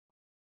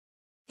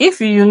If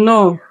you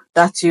know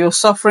that you're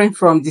suffering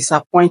from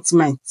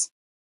disappointment,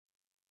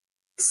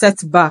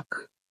 setback,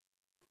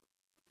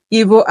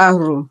 evil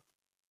arrow,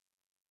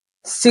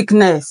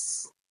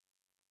 sickness,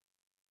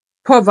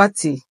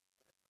 poverty,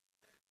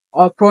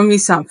 or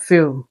promise and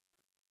fail,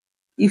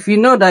 if you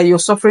know that you're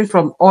suffering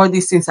from all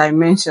these things I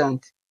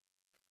mentioned,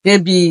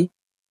 maybe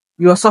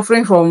you're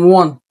suffering from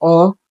one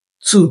or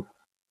two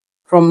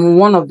from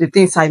one of the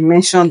things I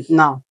mentioned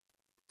now,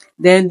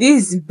 then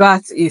this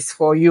bath is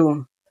for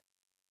you.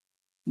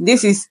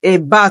 This is a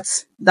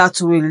bath that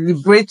will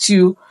liberate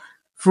you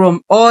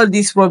from all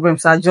these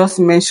problems I just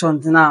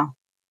mentioned now.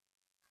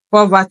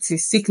 Poverty,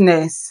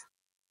 sickness,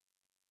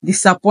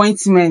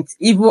 disappointment,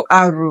 evil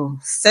arrow,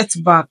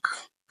 setback,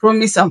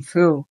 promise and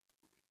fail.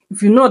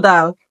 If you know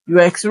that you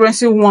are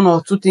experiencing one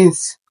or two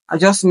things I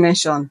just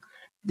mentioned,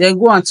 then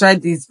go and try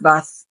this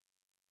bath.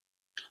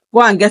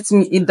 Go and get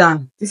me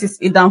Eden. This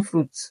is Eden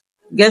fruit.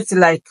 Get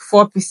like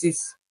 4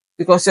 pieces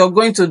because you're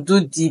going to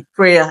do the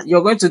prayer.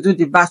 You're going to do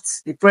the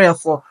bath, the prayer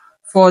for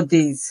 4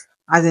 days,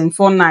 as in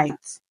 4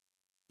 nights.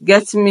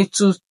 Get me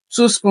two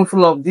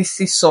spoonfuls of this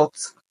sea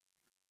salt.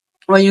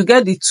 When you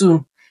get the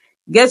 2,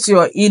 get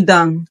your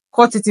Eden,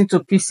 cut it into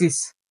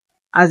pieces,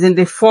 as in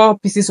the 4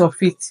 pieces of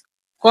it.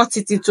 Cut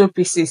it into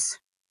pieces.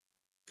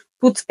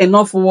 Put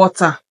enough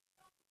water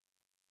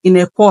in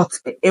a pot,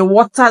 a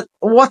water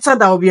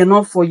that will be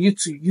enough for you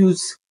to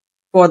use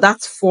for that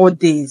 4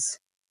 days.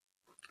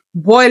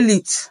 Boil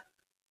it.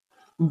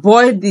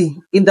 Boil the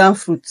Eden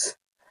fruit.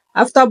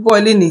 After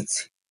boiling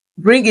it,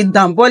 bring it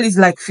down. Boil it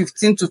like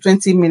 15 to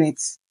 20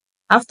 minutes.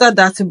 After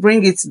that,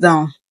 bring it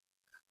down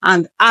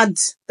and add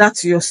that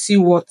to your sea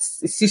salt.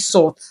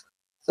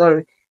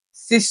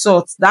 Sea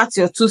salt. That's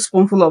your 2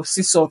 spoonfuls of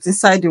sea salt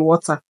inside the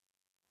water.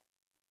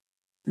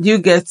 You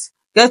get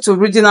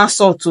original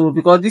salt too,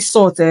 because this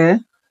salt,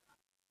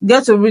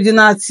 get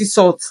original sea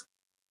salt.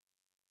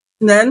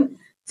 Then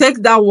take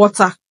that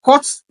water,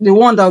 cut the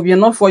one that will be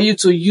enough for you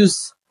to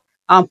use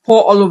and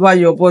pour all over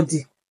your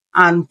body.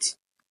 And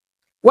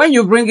when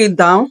you bring it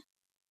down,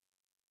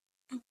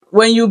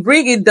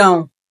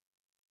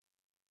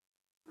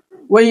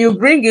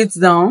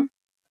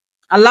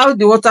 allow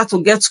the water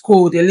to get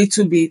cold a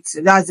little bit.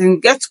 As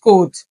in get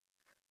cold.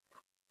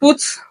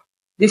 Put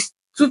this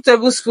 2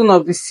 tablespoons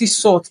of the sea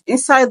salt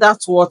inside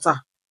that water.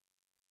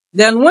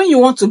 Then when you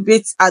want to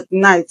bathe at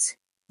night,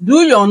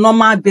 do your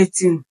normal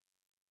bathing.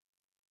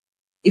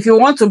 If you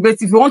want to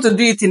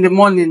do it in the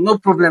morning, no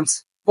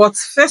problems. But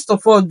first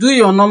of all, do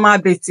your normal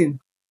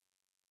bathing.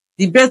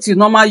 The bath you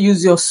normally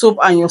use your soap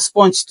and your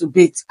sponge to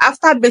bathe.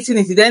 After bathing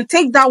it, then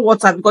take that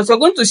water, because you're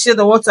going to share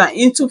the water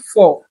into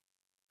 4.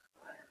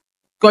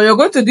 Because you're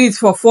going to do it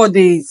for 4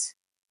 days.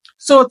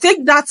 So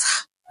take that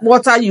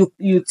water you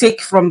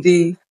take from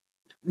the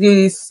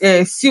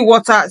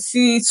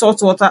sea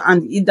salt water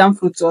and Eden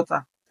fruit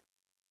water.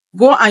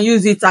 Go and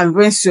use it and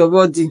rinse your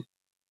body.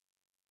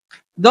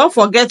 Don't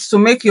forget to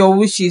make your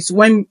wishes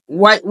when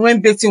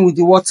bathing with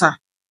the water.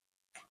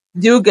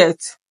 Do you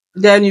get?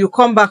 Then you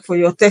come back for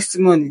your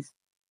testimony.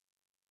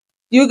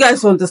 You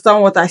guys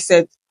understand what I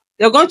said?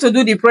 You're going to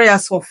do the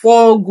prayers for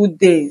 4 good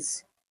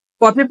days.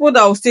 For people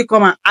that will still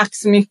come and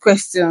ask me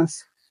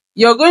questions,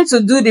 you're going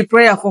to do the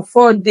prayer for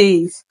 4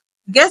 days.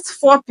 Get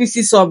 4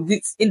 pieces of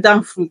this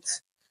Eden fruit.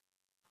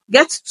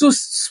 Get 2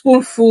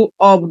 spoonfuls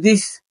of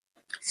this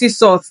sea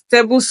salt,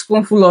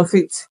 tablespoonful of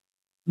it.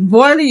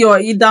 Boil your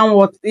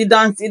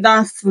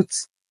Eden fruit.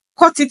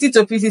 Cut it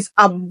into pieces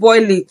and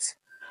boil it.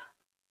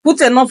 Put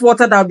enough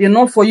water that will be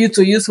enough for you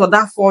to use for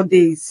that 4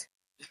 days.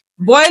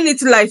 Boil it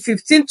like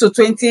 15 to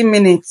 20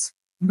 minutes.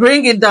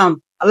 Bring it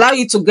down. Allow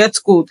it to get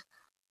cold.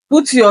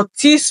 Put your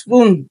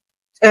tablespoon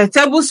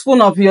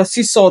of your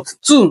sea salt,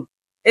 2,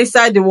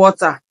 inside the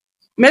water.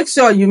 Make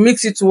sure you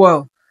mix it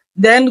well.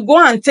 Then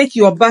go and take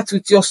your bath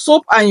with your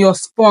soap and your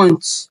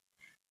sponge.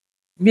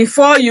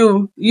 Before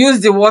you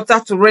use the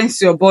water to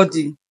rinse your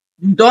body,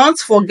 don't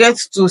forget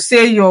to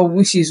say your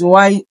wishes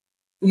while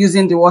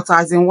using the water,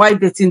 as in while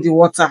bathing the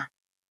water.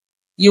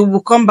 You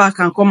will come back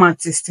and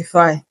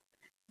testify.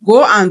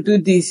 Go and do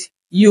this.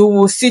 You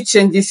will see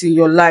changes in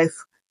your life.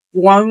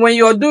 When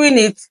you're doing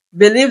it,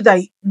 believe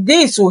that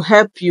this will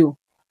help you.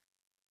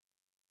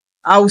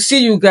 I will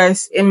see you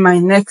guys in my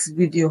next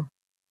video.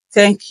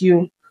 Thank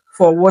you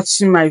for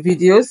watching my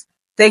videos.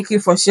 Thank you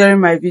for sharing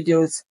my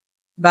videos.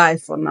 Bye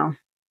for now.